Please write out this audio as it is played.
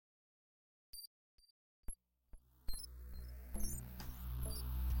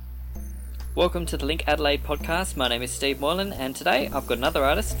Welcome to the LinkAdelaide podcast. My name is Steve Moylan, and today I've got another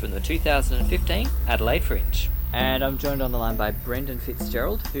artist from the 2015 Adelaide Fringe. And I'm joined on the line by Brendan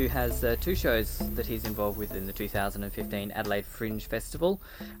Fitzgerald, who has two shows that he's involved with in the 2015 Adelaide Fringe Festival.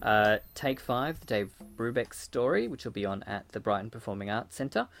 Take 5, the Dave Brubek story, which will be on at the Brighton Performing Arts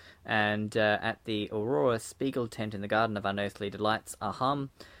Centre, and at the Aurora Spiegel tent in the Garden of Unearthly Delights,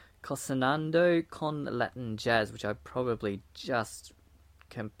 Cocinando Con Latin Jazz, which I probably just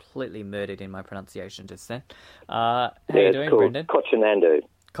completely murdered in my pronunciation just then. How are you doing, Brendan? Cocinando.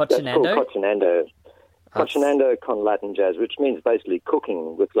 Cocinando? That's called Cocinando. Cocinando Con Latin Jazz, which means basically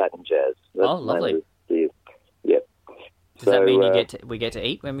cooking with Latin jazz. That's lovely. Does that mean we get to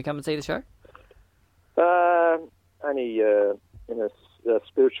eat when we come and see the show? Only in a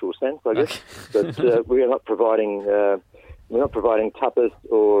spiritual sense, I guess. Okay. But we're not providing tapas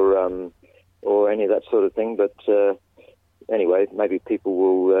or any of that sort of thing. But anyway, maybe people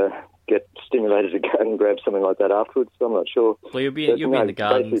will get stimulated to go and grab something like that afterwards. I'm not sure. Well, you'll be in the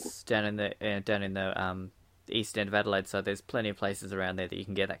gardens down in the east end of Adelaide, so there's plenty of places around there that you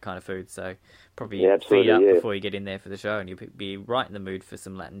can get that kind of food. So probably feed up before you get in there for the show, and you'll be right in the mood for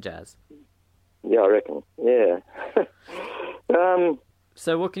some Latin jazz. Yeah, I reckon. Yeah.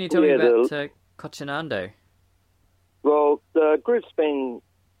 So what can you tell me about Cocinando? Well, the group's been...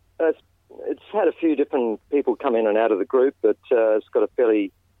 it's had a few different people come in and out of the group, but it's got a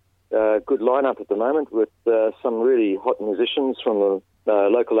fairly good lineup at the moment with some really hot musicians from the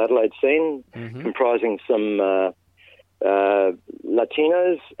local Adelaide scene, comprising some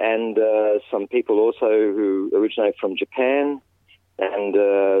Latinos and some people also who originate from Japan. And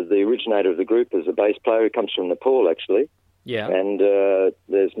the originator of the group is a bass player who comes from Nepal, actually. Yeah. And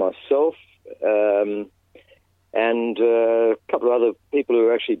there's myself and a couple of other people who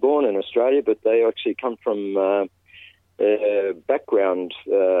are actually born in Australia, but they actually come from background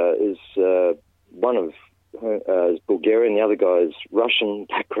is one of is Bulgarian, the other guy is Russian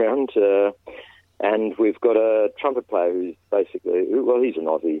background, and we've got a trumpet player who's basically, well, he's an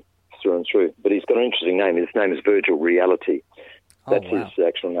Aussie through and through, but he's got an interesting name. His name is Virgil Reality. That's his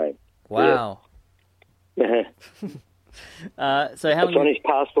actual name. Wow. Yeah. So how long? It's on his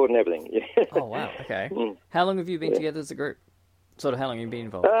passport and everything. Yeah. Oh wow. Okay. How long have you been together as a group? Sort of how long have you been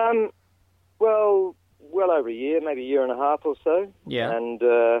involved? Well over a year, maybe a year and a half or so. Yeah. And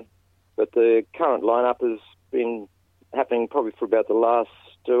but the current lineup has been happening probably for about the last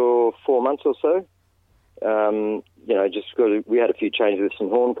 4 months or so. Just we had a few changes with some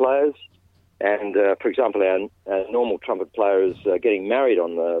horn players. And, for example, our normal trumpet player is getting married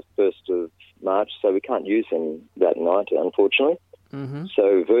on the 1st of March, so we can't use him that night, unfortunately. Mm-hmm.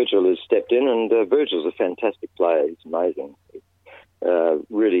 So Virgil has stepped in, and Virgil's a fantastic player. He's amazing.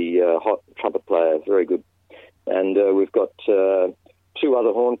 Really hot trumpet player, very good. And we've got 2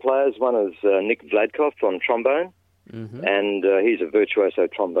 other horn players. One is Nick Vladkov on trombone, and he's a virtuoso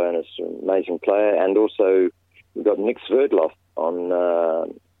trombonist, an amazing player. And also we've got Nick Sverdlov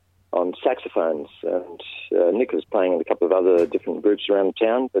on saxophones, and Nick is playing in a couple of other different groups around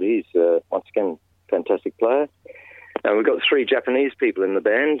town, but he's, once again, a fantastic player. And we've got 3 Japanese people in the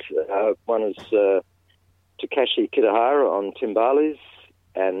band. One is Takashi Kitahara on timbales,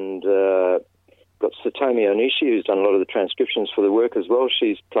 and got Satomi Onishi, who's done a lot of the transcriptions for the work as well.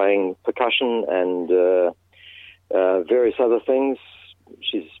 She's playing percussion and various other things.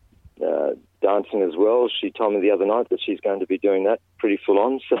 She's dancing as well. She told me the other night that she's going to be doing that pretty full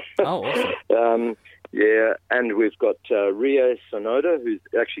on. So, awesome. Yeah, and we've got Ria Sonoda, who's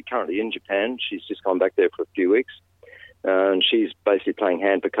actually currently in Japan. She's just gone back there for a few weeks. And she's basically playing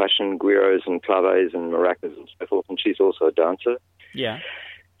hand percussion, guiros and claves and maracas and so forth, and she's also a dancer. Yeah.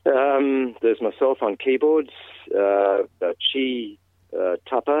 There's myself on keyboards, Chi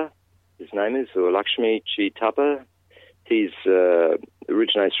Tapa, his name is, or Lakshmi Chi Tapa. He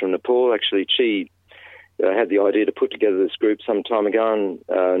originates from Nepal. Actually, Chi had the idea to put together this group some time ago and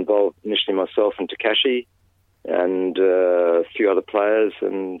involved initially myself and Takashi and a few other players.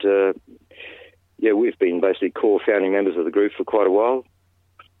 And, we've been basically core founding members of the group for quite a while.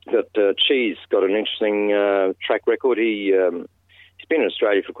 But Chi's got an interesting track record. He's been in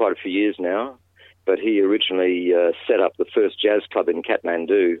Australia for quite a few years now, but he originally set up the first jazz club in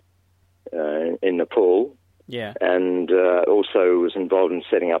Kathmandu in Nepal. Yeah, and also was involved in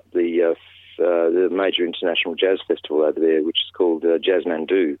setting up the major international jazz festival over there, which is called Jazz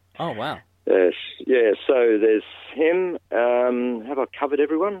Mandu. Oh, wow. Yeah, so there's him. Have I covered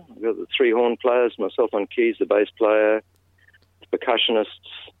everyone? I've got the 3 horn players, myself on keys, the bass player, the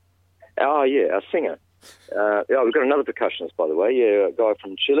percussionists. Oh, yeah, a singer. We've got another percussionist, by the way, a guy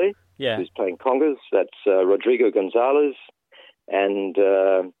from Chile who's playing congas. That's Rodrigo Gonzalez. And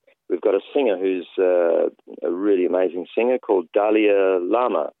we've got a singer who's a really amazing singer called Dalia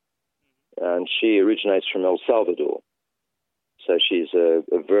Lama, and she originates from El Salvador. So she's a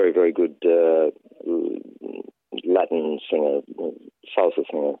very, very good Latin singer, salsa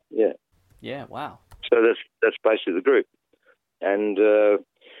singer. Yeah. Yeah. Wow. So that's basically the group, and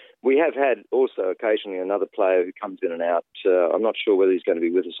we have had also occasionally another player who comes in and out. I'm not sure whether he's going to be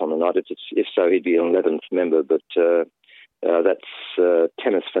with us on the night. If so, he'd be an 11th member, but that's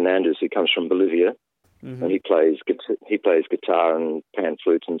Temis Fernandez, who comes from Bolivia, and he plays guitar and pan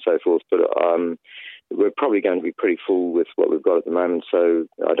flutes and so forth. But we're probably going to be pretty full with what we've got at the moment, so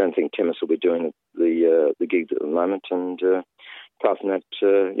I don't think Temis will be doing the gigs at the moment. And apart from that,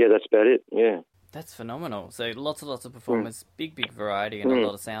 that's about it. Yeah. That's phenomenal. So lots and lots of performers, big variety, and a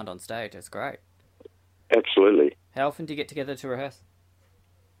lot of sound on stage. That's great. Absolutely. How often do you get together to rehearse?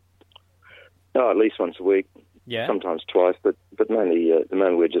 Oh, at least once a week. Yeah. Sometimes twice, but mainly at the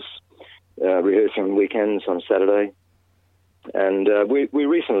moment we're just rehearsing on weekends on Saturday. And we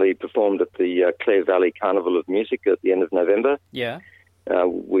recently performed at the Clare Valley Carnival of Music at the end of November. Yeah.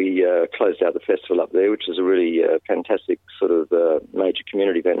 We closed out the festival up there, which is a really fantastic sort of major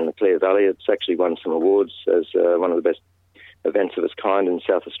community event in the Clare Valley. It's actually won some awards as one of the best events of its kind in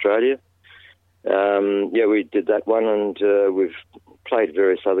South Australia. We did that one, and we've played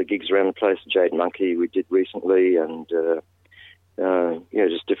various other gigs around the place. Jade Monkey we did recently, and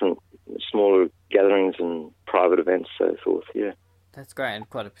just different smaller gatherings and private events, so forth. Yeah, that's great, and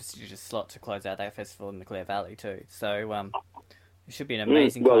quite a prestigious slot to close out that festival in the Clare Valley too. So it should be an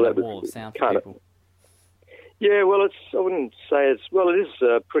amazing kind of wall of sound for people. Yeah, well, I wouldn't say it is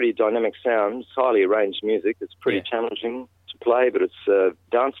a pretty dynamic sound. It's highly arranged music. It's pretty challenging to play, but it's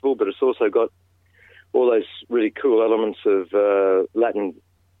danceable, but it's also got all those really cool elements of Latin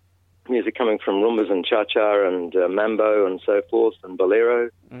music coming from rumbas and cha-cha and mambo and so forth, and bolero,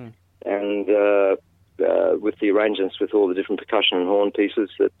 and with the arrangements with all the different percussion and horn pieces.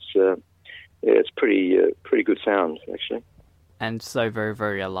 It's pretty good sound, actually. And so very,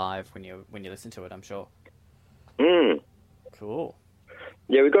 very alive when you listen to it, I'm sure. Cool.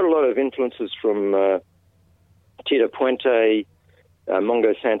 Yeah, we've got a lot of influences from Tito Puente,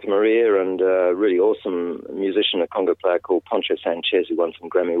 Mongo Santa Maria, and a really awesome musician, a conga player called Poncho Sanchez, who won some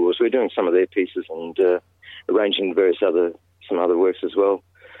Grammy Awards. We're doing some of their pieces and arranging some other works as well.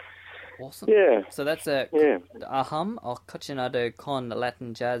 Awesome. Yeah. So that's Aham, or Cocinando Con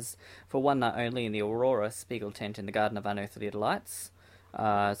Latin Jazz, for one night only in the Aurora Spiegel tent in the Garden of Unearthly Delights.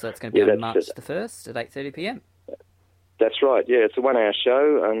 So that's going to be on March the 1st at 8:30 p.m. That's right, yeah. It's a 1-hour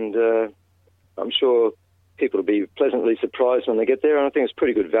show, and I'm sure people will be pleasantly surprised when they get there. And I think it's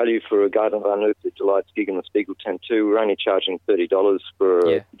pretty good value for a Garden of Unearthly Delights gig in the Spiegel tent too. We're only charging $30 for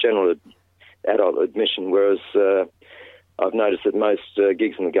a general adult admission, whereas I've noticed that most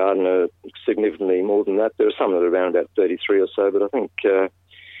gigs in the Garden are significantly more than that. There are some that are around about 33 or so, but I think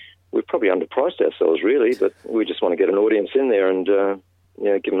we've probably underpriced ourselves, really. But we just want to get an audience in there and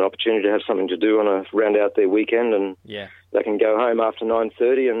give them an opportunity to have something to do on a round out their weekend, and they can go home after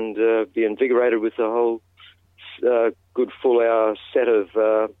 9:30 and be invigorated with the whole good full-hour set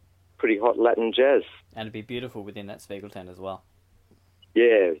of pretty hot Latin jazz. And it'd be beautiful within that Spiegel tent as well.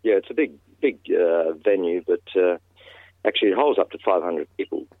 Yeah, it's a big venue, but actually it holds up to 500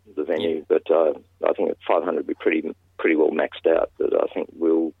 people, the venue, but I think at 500 would be pretty well maxed out, but I think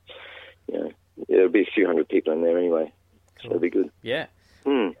there'll be a few hundred people in there anyway, so it'll be good. Yeah.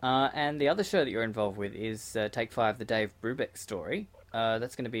 And the other show that you're involved with is Take 5, the Dave Brubek story.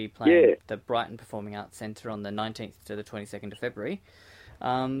 That's going to be playing at the Brighton Performing Arts Centre on the 19th to the 22nd of February.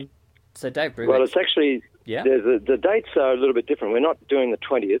 So Dave Brubek... Well, it's actually... Yeah. The dates are a little bit different. We're not doing the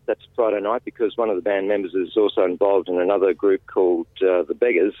 20th, that's Friday night, because one of the band members is also involved in another group called The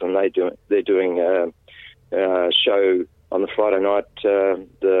Beggars, and they're doing a show on the Friday night,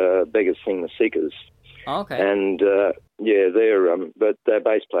 The Beggars Sing the Seekers. Oh, okay. And, but their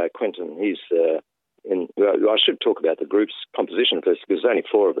bass player, Quentin, he's I should talk about the group's composition first, because there's only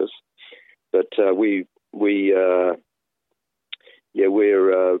 4 of us. But we're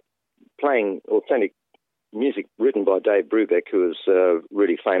playing authentic music written by Dave Brubek, who was a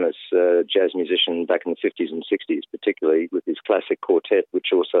really famous jazz musician back in the 50s and 60s, particularly with his classic quartet, which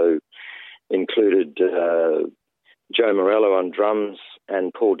also included Joe Morello on drums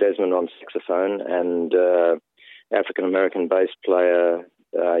and Paul Desmond on saxophone, and African-American bass player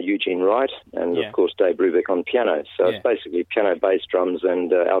Eugene Wright, and of course Dave Brubek on piano. So it's basically piano, bass, drums,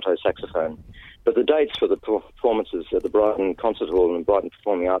 and alto saxophone. But the dates for the performances at the Brighton Concert Hall and Brighton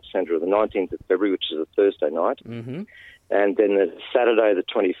Performing Arts Centre are the 19th of February, which is a Thursday night, and then the Saturday the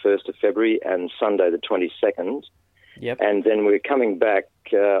 21st of February and Sunday the 22nd. Yep. And then we're coming back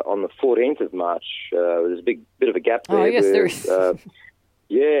on the 14th of March. There's a bit of a gap there. Oh, yes, there is.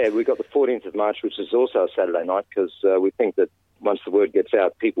 Yeah, we've got the 14th of March, which is also a Saturday night, because we think that once the word gets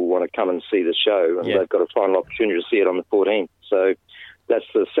out, people want to come and see the show, and they've got a final opportunity to see it on the 14th. So that's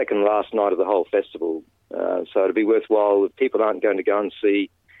the second last night of the whole festival. So it'll be worthwhile if people aren't going to go and see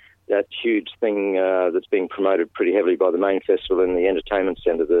that huge thing that's being promoted pretty heavily by the main festival and the entertainment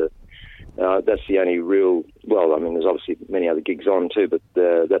centre. That's the only real... Well, I mean, there's obviously many other gigs on too, but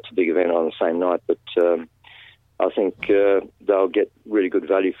that's a big event on the same night. But I think they'll get really good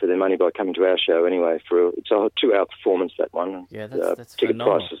value for their money by coming to our show anyway. It's a 2-hour performance, that one. Yeah, that's ticket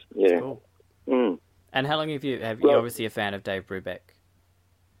phenomenal. prices. Yeah. Cool. Mm. And how long have you... You're obviously a fan of Dave Brubek.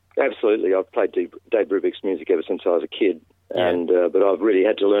 Absolutely. I've played Dave Brubek's music ever since I was a kid. Yeah. And but I've really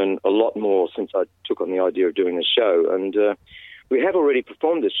had to learn a lot more since I took on the idea of doing the show. And we have already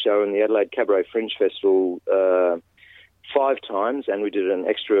performed this show in the Adelaide Fringe Festival 5 times, and we did an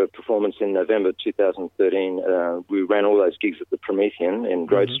extra performance in November 2013. We ran all those gigs at the Promethean in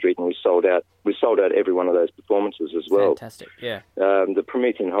Grove Street, and we sold out every one of those performances as well. Fantastic, yeah. The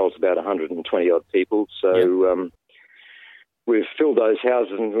Promethean holds about 120-odd people, so we've filled those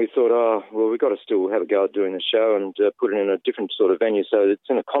houses, and we thought, we've got to still have a go at doing the show and put it in a different sort of venue. So it's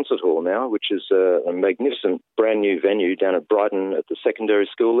in a concert hall now, which is a magnificent brand new venue down at Brighton at the secondary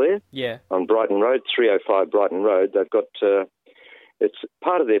school there. Yeah. On Brighton Road, 305 Brighton Road. They've got, it's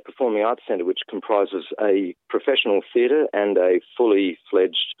part of their Performing Arts Centre, which comprises a professional theatre and a fully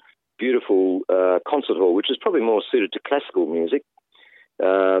fledged, beautiful concert hall, which is probably more suited to classical music.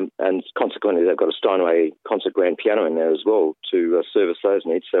 And consequently, they've got a Steinway concert grand piano in there as well to service those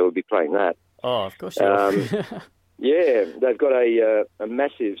needs, so we'll be playing that. Oh, of course you will. Yeah, they've got a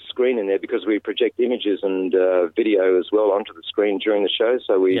massive screen in there because we project images and video as well onto the screen during the show,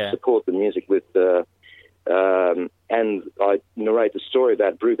 so we support the music with... and I narrate the story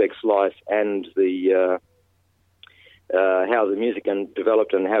about Brubek's life and the how the music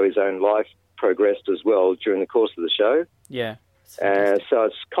developed and how his own life progressed as well during the course of the show. Yeah. So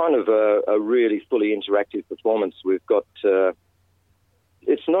it's kind of a really fully interactive performance. We've got...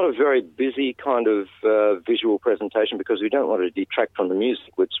 it's not a very busy kind of visual presentation because we don't want to detract from the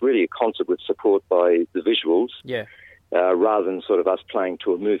music. It's really a concert with support by the visuals rather than sort of us playing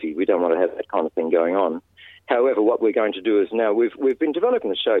to a movie. We don't want to have that kind of thing going on. However, what we're going to do is now we've been developing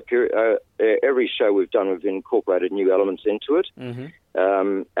the show. Every show we've done, we've incorporated new elements into it.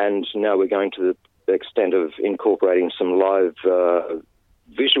 Mm-hmm. And now we're going to the extent of incorporating some live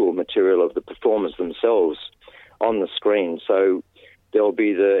visual material of the performers themselves on the screen. So there'll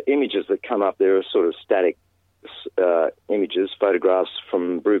be the images that come up. There are sort of static images, photographs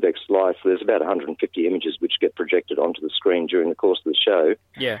from Brubek's life. There's about 150 images which get projected onto the screen during the course of the show.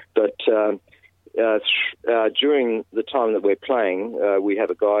 Yeah. But during the time that we're playing, we have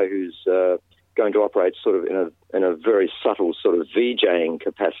a guy who's going to operate sort of in a very subtle sort of VJing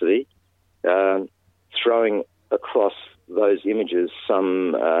capacity, throwing across those images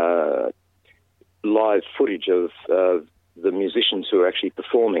some live footage of the musicians who are actually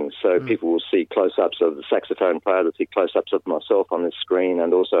performing. So people will see close-ups of the saxophone player, they'll see close-ups of myself on this screen,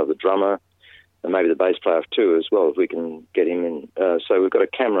 and also of the drummer, and maybe the bass player too as well, if we can get him in. So we've got a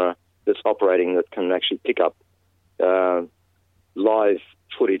camera that's operating that can actually pick up live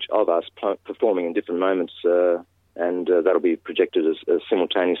footage of us performing in different moments, and that'll be projected as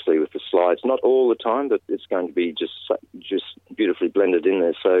simultaneously with the slides. Not all the time, but it's going to be just beautifully blended in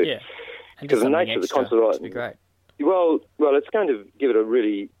there. So, because the nature of the concert, be great. Well, it's going to give it a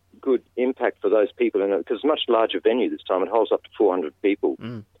really good impact for those people in it, because it's a much larger venue this time. It holds up to 400 people,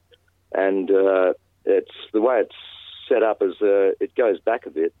 and it's the way it's set up is it goes back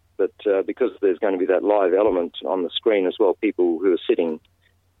a bit, but because there's going to be that live element on the screen as well, people who are sitting,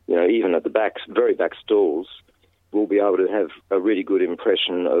 even at the back, very back stalls, will be able to have a really good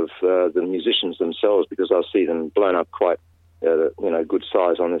impression of the musicians themselves, because I'll see them blown up quite, good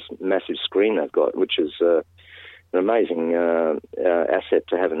size on this massive screen they've got, which is an amazing asset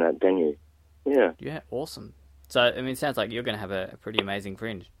to have in that venue. Yeah. Yeah, awesome. So, it sounds like you're going to have a pretty amazing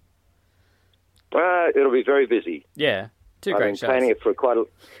Fringe. It'll be very busy. Yeah, two great shows. I've been planning it for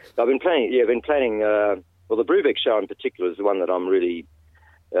I've been planning, well, the Brubek show in particular is the one that I'm really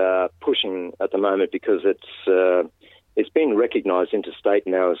pushing at the moment, because it's been recognised interstate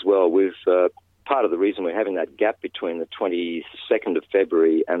now as well. We've part of the reason we're having that gap between the 22nd of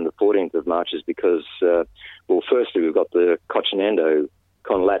February and the 14th of March is because, firstly, we've got the Cocinando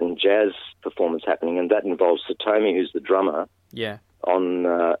Con Latin Jazz performance happening, and that involves Satomi, who's the drummer, in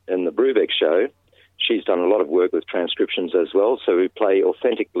the Brubek show. She's done a lot of work with transcriptions as well, so we play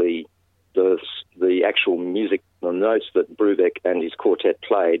authentically the actual music the notes that Brubek and his quartet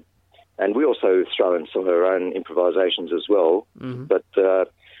played. And we also throw in some of our own improvisations as well. Mm-hmm. But a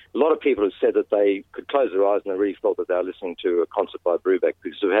lot of people have said that they could close their eyes and they really felt that they were listening to a concert by Brubek,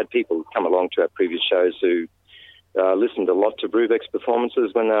 because we've had people come along to our previous shows who listened a lot to Brubek's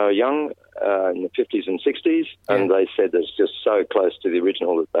performances when they were young, in the 50s and 60s, and they said that it's just so close to the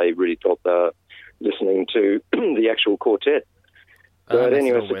original that they really thought they were listening to the actual quartet. But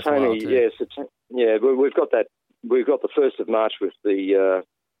anyway, Satomi, we've got that. We've got the 1st of March with the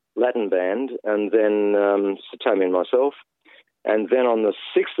Latin band, and then Satomi and myself. And then on the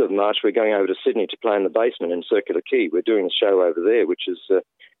 6th of March, we're going over to Sydney to play in the basement in Circular Quay. We're doing a show over there, which is... so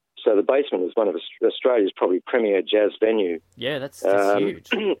the basement is one of Australia's probably premier jazz venue. Yeah, that's huge.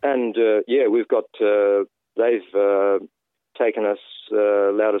 And, we've got... they've taken us,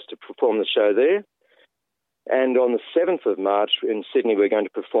 allowed us to perform the show there. And on the 7th of March in Sydney, we're going to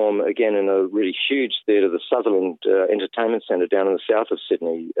perform again in a really huge theatre, the Sutherland Entertainment Centre down in the south of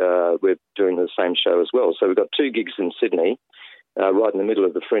Sydney. We're doing the same show as well. So we've got 2 gigs in Sydney, right in the middle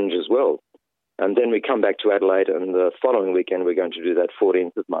of the Fringe as well. And then we come back to Adelaide, and the following weekend we're going to do that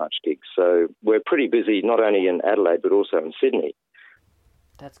 14th of March gig. So we're pretty busy, not only in Adelaide, but also in Sydney.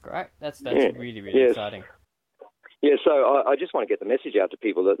 That's great. That's really, really exciting. Yeah, so I just want to get the message out to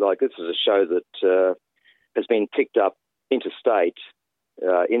people that, like, this is a show that has been picked up interstate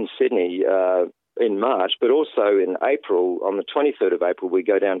in Sydney in March, but also in April, on the 23rd of April, we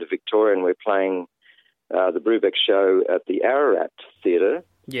go down to Victoria and we're playing the Brubek show at the Ararat Theatre.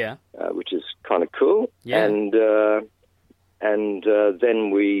 Yeah, which is kind of cool. Yeah, and then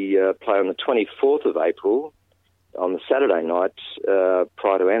we play on the 24th of April on the Saturday night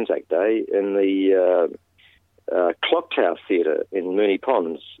prior to Anzac Day in the Clock Tower Theatre in Moonee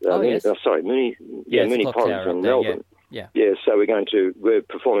Ponds. Moonee Ponds in Melbourne. Yeah. So we're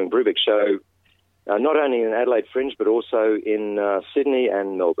performing Brubek show not only in Adelaide Fringe but also in Sydney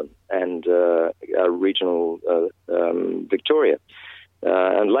and Melbourne and regional Victoria.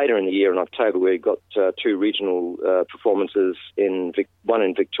 And later in the year, in October, we've got 2 regional performances, one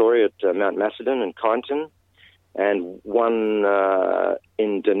in Victoria at Mount Macedon and Kyneton, and one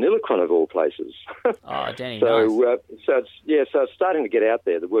in Deniliquin, of all places. Oh, Danny, nice. So it's starting to get out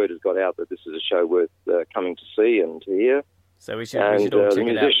there. The word has got out that this is a show worth coming to see and to hear. So we should all check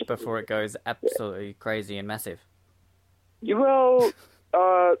it out before it goes absolutely crazy and massive. Well...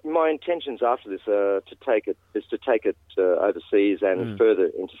 my intentions after this to take it overseas and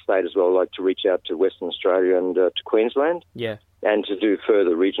further interstate as well, like to reach out to Western Australia and to Queensland. Yeah. And to do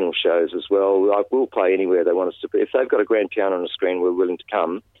further regional shows as well. Like, we'll play anywhere they want us to. If they've got a grand piano on a screen, we're willing to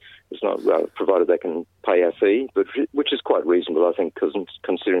come. It's not provided they can pay our fee, but which is quite reasonable, I think, because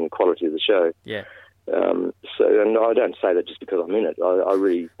considering the quality of the show. Yeah. And I don't say that just because I'm in it.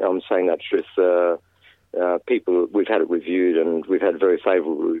 I'm saying that with people. We've had it reviewed, and we've had very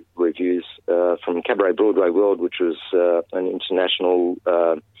favourable reviews from Cabaret Broadway World, which was an international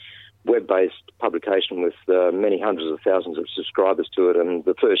web-based publication with many hundreds of thousands of subscribers to it. And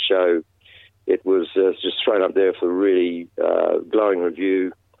the first show, it was just thrown up there for a really glowing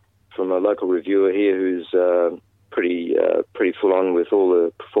review from a local reviewer here who's pretty full-on with all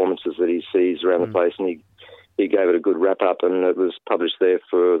the performances that he sees around the place, and he gave it a good wrap-up, and it was published there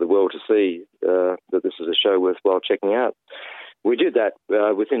for the world to see that this is a show worthwhile checking out. We did that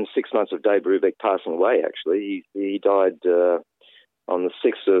within 6 months of Dave Brubek passing away, actually. He died on the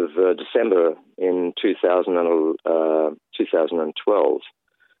 6th of December in 2012.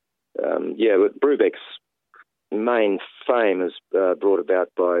 But Brubek's main fame is brought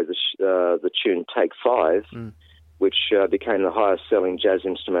about by the tune Take 5, which became the highest-selling jazz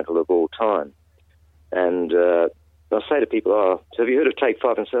instrumental of all time. And I say to people, have you heard of Take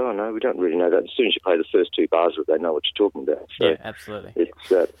 5? And say, oh, no, we don't really know that. As soon as you play the first 2 bars of it, they know what you're talking about. So yeah, absolutely. It's,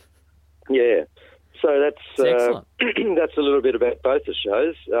 So that's that's a little bit about both the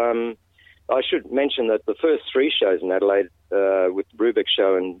shows. I should mention that the first 3 shows in Adelaide with the Brubek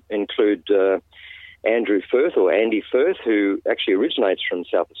show include Andrew Firth, or Andy Firth, who actually originates from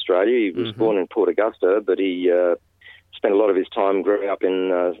South Australia. He was born in Port Augusta, but he spent a lot of his time growing up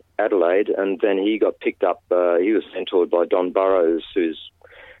in Adelaide, and then he got picked up. He was mentored by Don Burrows, who's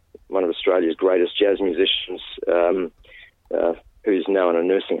one of Australia's greatest jazz musicians, who's now in a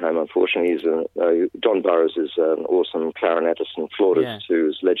nursing home, unfortunately. Don Burrows is an awesome clarinetist and flautist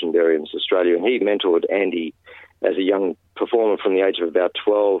who's legendary in Australia, and he mentored Andy as a young performer from the age of about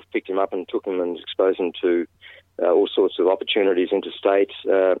 12, picked him up and took him and exposed him to all sorts of opportunities interstate.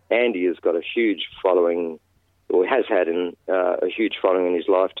 Andy has got a huge following, or has had a huge following in his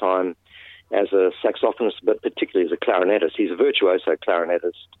lifetime as a saxophonist, but particularly as a clarinetist. He's a virtuoso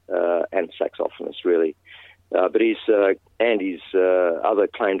clarinetist and saxophonist, really. But Andy's other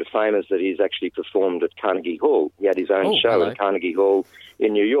claim to fame is that he's actually performed at Carnegie Hall. He had his own show at Carnegie Hall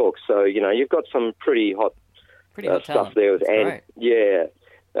in New York. So, you've got some pretty hot stuff there with Andy. Yeah.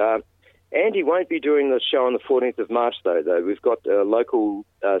 Andy won't be doing the show on the 14th of March, though. We've got a local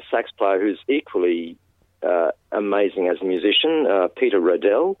sax player who's equally amazing as a musician, Peter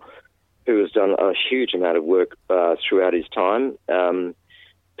Rodell, who has done a huge amount of work throughout his time.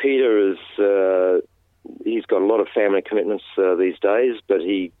 Peter he's got a lot of family commitments these days, but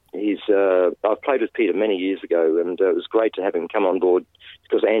I've played with Peter many years ago, and it was great to have him come on board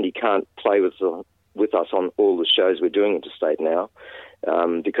because Andy can't play with us on all the shows we're doing interstate now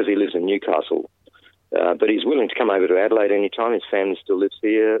because he lives in Newcastle. But he's willing to come over to Adelaide anytime. His family still lives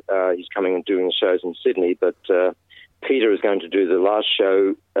here. He's coming and doing the shows in Sydney, but Peter is going to do the last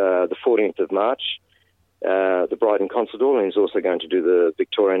show the 14th of March, the Brighton Concert Hall, and he's also going to do the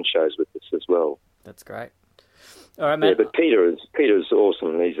Victorian shows with us as well. That's great. All right, man. Yeah, but Peter's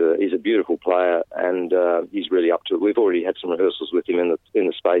awesome. He's a beautiful player, and he's really up to it. We've already had some rehearsals with him in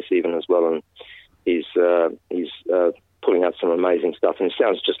the space even as well, and he's putting out some amazing stuff, and it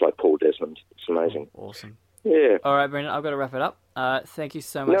sounds just like Paul Desmond. It's amazing. Awesome. Yeah. All right, Brendan, I've got to wrap it up. Thank you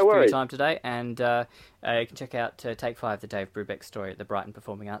so much for your time today, and you can check out Take 5, the Dave Brubek story at the Brighton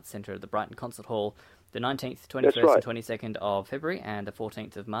Performing Arts Centre at the Brighton Concert Hall, the 19th, 21st and 22nd of February and the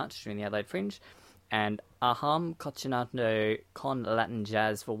 14th of March during the Adelaide Fringe. And Aham Cocinando Con Latin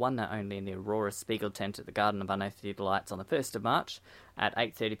Jazz for one night only in the Aurora Spiegel tent at the Garden of Unearthly Delights on the 1st of March at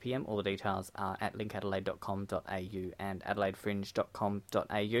 8:30pm. All the details are at linkadelaide.com.au and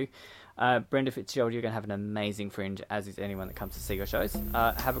adelaidefringe.com.au. Brenda Fitzgerald, you're going to have an amazing fringe, as is anyone that comes to see your shows.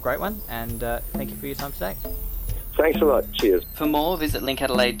 Have a great one, and thank you for your time today. Thanks a lot. Cheers. For more, visit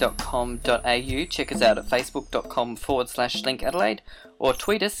linkadelaide.com.au. Check us out at facebook.com/linkadelaide or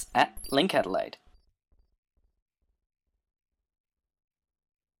tweet us at linkadelaide.